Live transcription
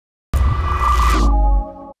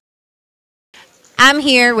I'm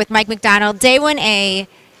here with Mike McDonald, Day 1A,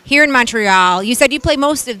 here in Montreal. You said you play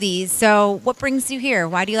most of these, so what brings you here?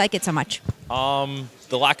 Why do you like it so much? The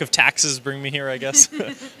lack of taxes bring me here, I guess.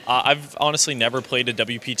 I've honestly never played a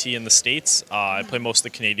WPT in the States. I play most of the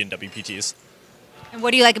Canadian WPTs. And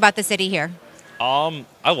what do you like about the city here? I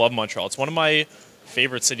love Montreal. It's one of my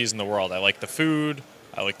favorite cities in the world. I like the food.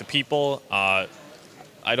 I like the people. I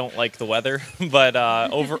don't like the weather, but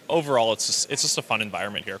overall, it's just a fun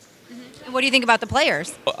environment here. And what do you think about the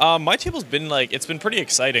players? My table's been it's been pretty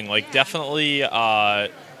exciting. Definitely,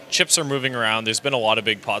 chips are moving around. There's been a lot of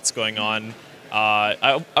big pots going on.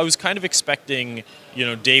 I was kind of expecting,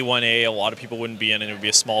 day 1A, a lot of people wouldn't be in, and it would be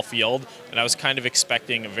a small field. And I was kind of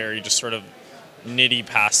expecting a very just sort of nitty,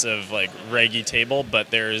 passive, reggy table.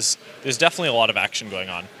 But there's definitely a lot of action going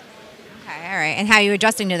on. Okay, all right. And how are you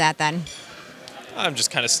adjusting to that then? I'm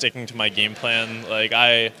just kind of sticking to my game plan.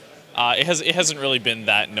 It hasn't really been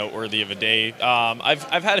that noteworthy of a day.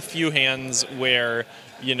 I've had a few hands where,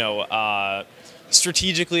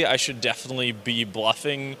 strategically I should definitely be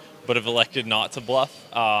bluffing, but have elected not to bluff.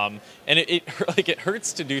 And it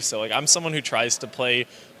hurts to do so. I'm someone who tries to play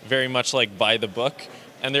very much by the book.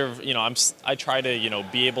 And I try to,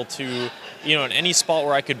 be able to, in any spot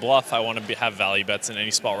where I could bluff, I want to have value bets. In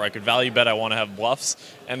any spot where I could value bet, I want to have bluffs.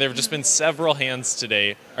 And there have just been several hands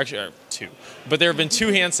today, actually two, but there have been two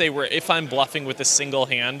hands today where if I'm bluffing with a single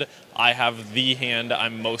hand, I have the hand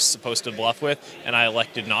I'm most supposed to bluff with, and I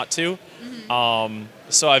elected not to.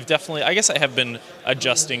 So I guess I have been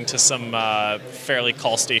adjusting to some fairly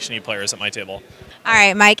call station-y players at my table. All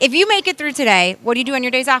right, Mike, if you make it through today, what do you do on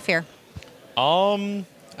your days off here?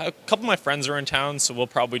 A couple of my friends are in town, so we'll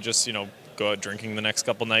probably just, go out drinking the next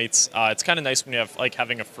couple nights. It's kind of nice when you have,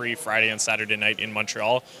 having a free Friday and Saturday night in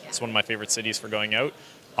Montreal. It's one of my favorite cities for going out.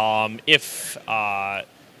 If I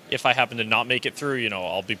happen to not make it through,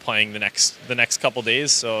 I'll be playing the next couple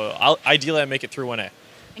days. So ideally I make it through 1A.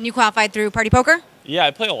 And you qualified through PartyPoker? Yeah,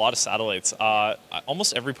 I play a lot of satellites.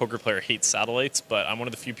 Almost every poker player hates satellites, but I'm one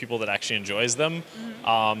of the few people that actually enjoys them.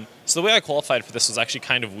 So the way I qualified for this was actually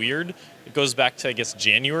kind of weird. It goes back to, I guess,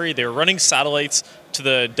 January. They were running satellites to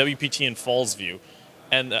the WPT in Fallsview.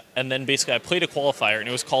 And then basically I played a qualifier, and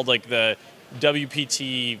it was called the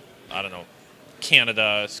WPT, I don't know,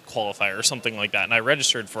 Canada qualifier or something like that. And I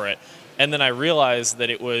registered for it. And then I realized that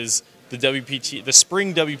it was the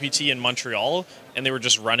spring WPT in Montreal, and they were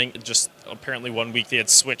just running, apparently 1 week they had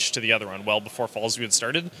switched to the other one well before Fallsview had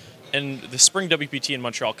started. And the spring WPT in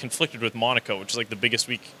Montreal conflicted with Monaco, which is the biggest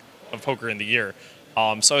week of poker in the year.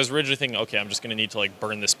 So I was originally thinking, okay, I'm just going to need to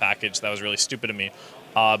burn this package. That was really stupid of me.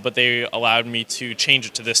 But they allowed me to change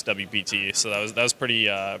it to this WPT, so that was pretty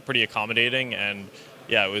accommodating. And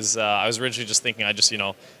yeah, it was. I was originally just thinking I just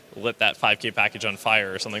lit that 5K package on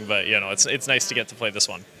fire or something, but it's nice to get to play this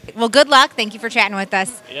one. Well, good luck. Thank you for chatting with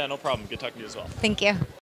us. Yeah, no problem. Good talking to you as well. Thank you.